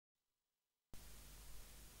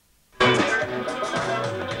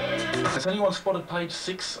Has anyone spotted page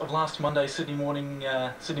 6 of last Monday's Sydney Morning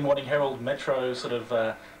Herald Metro not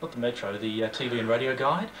the Metro, the TV and radio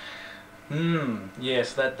guide?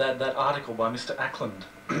 Yes, that article by Mr. Ackland.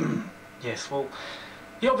 Yes, well,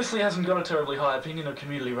 he obviously hasn't got a terribly high opinion of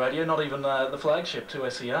community radio, not even the flagship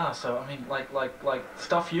 2SER. So I mean, like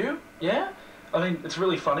stuff you, yeah. I mean, it's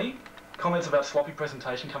really funny. Comments about sloppy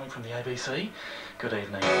presentation coming from the ABC. Good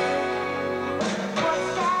evening.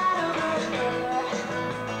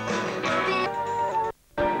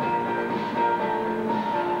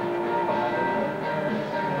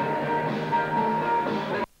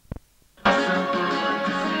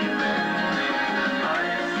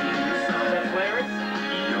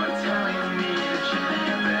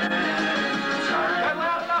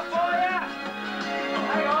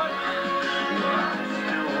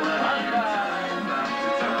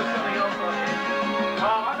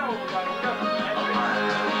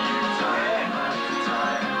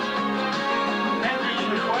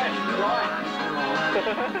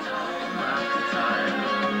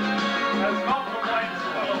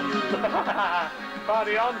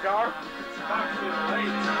 Party on, Gar.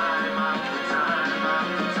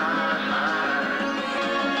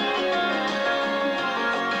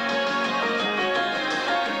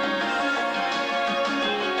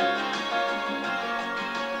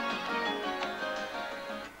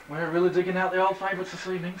 We're really digging out the old favourites this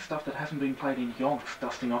evening, stuff that hasn't been played in yonks,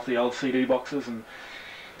 dusting off the old CD boxes and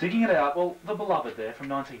digging it out. Well, The Beloved there from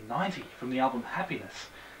 1990, from the album Happiness.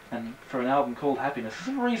 And for an album called Happiness, it's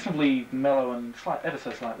a reasonably mellow and ever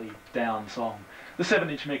so slightly down song. The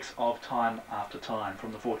 7-inch mix of Time After Time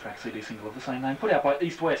from the 4-track CD single of the same name, put out by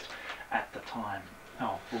East West at the time.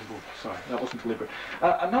 Oh, boom, boom. Sorry, that wasn't deliberate.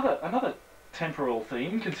 Another temporal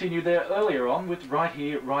theme continued there earlier on with Right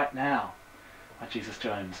Here, Right Now by Jesus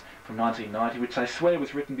Jones from 1990, which they swear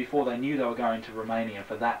was written before they knew they were going to Romania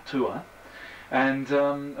for that tour. And,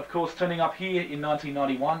 of course, turning up here in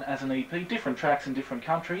 1991 as an EP, different tracks in different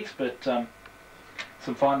countries, but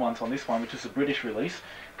some fine ones on this one, which is a British release,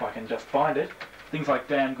 if I can just find it. Things like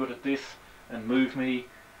Damn Good at This, and Move Me,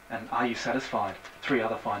 and Are You Satisfied? 3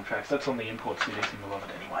 other fine tracks. That's on the import CD single of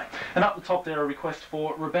it anyway. And up the top there, a request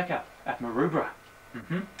for Rebecca at Maroubra.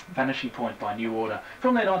 Vanishing Point by New Order,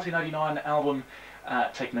 from their 1989 album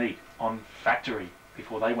Technique on Factory,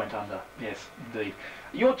 before they went under. Yes, indeed.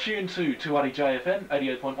 You're tuned to 2RDJ-FM,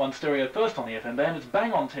 88.1 stereo, first on the FM band. It's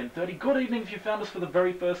bang on 10:30. Good evening if you found us for the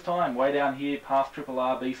very first time, way down here past Triple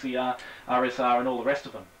R, BCR, RSR and all the rest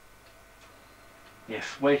of them.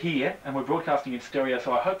 Yes, we're here and we're broadcasting in stereo,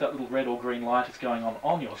 so I hope that little red or green light is going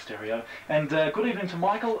on your stereo. And good evening to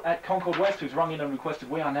Michael at Concord West, who's rung in and requested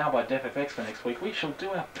We Are Now by Def FX for next week. We shall do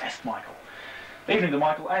our best, Michael. Evening to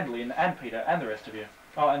Michael and Lynn and Peter and the rest of you.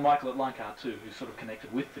 Oh, and Michael at Leichhardt too, who's sort of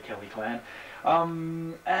connected with the Kelly clan.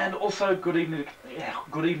 And also good evening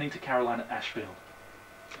to Caroline at Ashfield.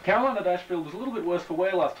 Caroline at Ashfield was a little bit worse for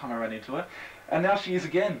wear last time I ran into her, and now she is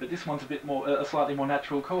again, but this one's a bit more, a slightly more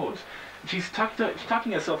natural cause. She's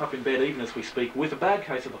tucking herself up in bed even as we speak with a bad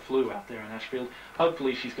case of the flu out there in Ashfield.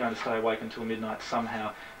 Hopefully she's going to stay awake until midnight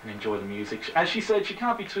somehow and enjoy the music. As she said, she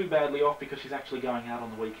can't be too badly off because she's actually going out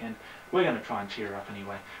on the weekend. We're going to try and cheer her up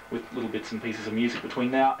anyway with little bits and pieces of music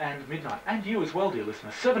between now and midnight. And you as well, dear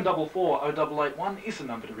listeners. 744-0881 is the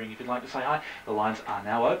number to ring if you'd like to say hi. The lines are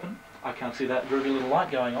now open. I can't see that groovy little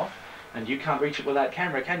light going off. And you can't reach it with that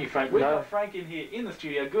camera, can you, Frank? We've got Frank in here in the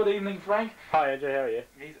studio. Good evening, Frank. Hi, Andrew. How are you?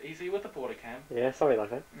 He's here with the porter cam. Yeah, sorry like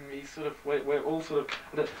that. He's sort of, we're all sort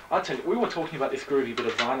of... I tell you, we were talking about this groovy bit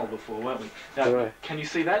of vinyl before, weren't we? Now, right. Can you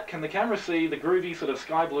see that? Can the camera see the groovy sort of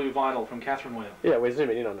sky blue vinyl from Catherine Wheel? Yeah, we're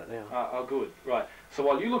zooming in on it now. Oh, good. Right. So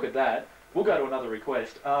while you look at that, we'll go to another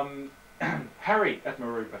request. Harry at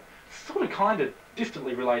Maroubra, sort of kind of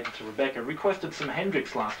distantly related to Rebecca, requested some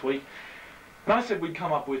Hendrix last week. And I said we'd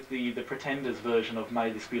come up with the Pretenders version of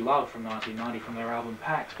May This Be Love from 1990 from their album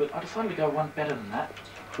Pact, but I decided to go one better than that.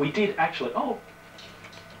 We did actually,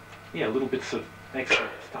 yeah, little bits of extra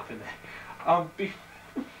stuff in there.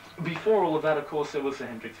 Before all of that, of course, there was the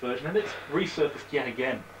Hendrix version, and it's resurfaced yet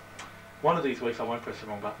again. One of these weeks I won't press the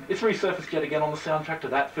wrong button. It's resurfaced yet again on the soundtrack to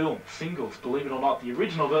that film, Singles, believe it or not. The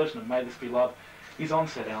original version of May This Be Love is on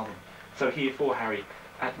said album. So here for Harry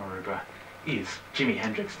at Maroubra is Jimi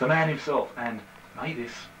Hendrix, the man himself, and May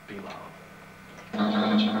This Be Love.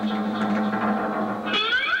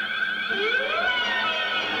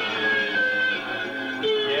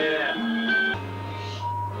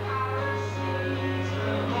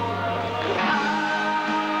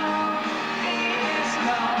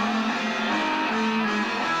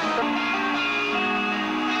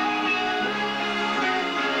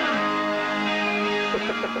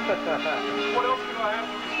 What else can I have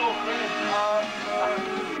to restore credit?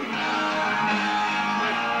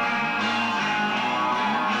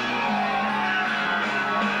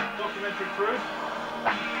 Documentary crew.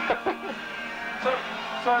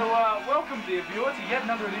 Welcome, dear viewer, to yet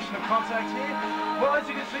another edition of Contact here. Well, as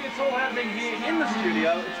you can see, it's all happening here in the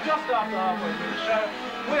studio. It's just after halfway through the show.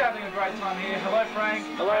 We're having a great time here. Hello, Frank.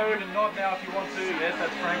 Hello. You can nod now if you want to. Yes,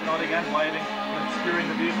 that's Frank nodding and waving and skewering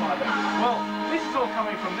the viewfinder. Well, this is all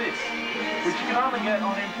coming from this, which you can only get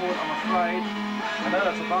on import, I'm afraid. I know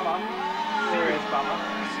that's a bummer. Serious bummer.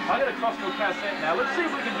 I'm going to cross to a cassette now. Let's see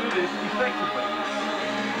if we can do this effectively.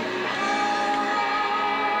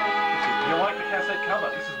 You like the cassette cover?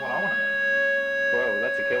 This is what I want to know. Whoa,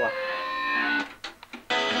 that's a killer.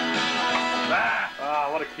 Ah,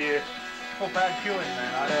 what a cue. Well, bad queuing,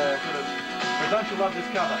 man. But don't you love this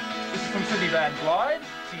cover? This is from Sydney Van Glide,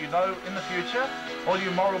 so you know in the future, all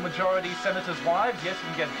you moral majority senators' wives, yes, you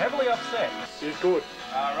can get heavily upset. It's good.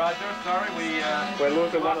 Right, sorry, we're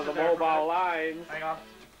losing one of the mobile lines. Hang on.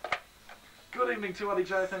 Good evening to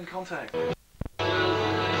JFN Contact.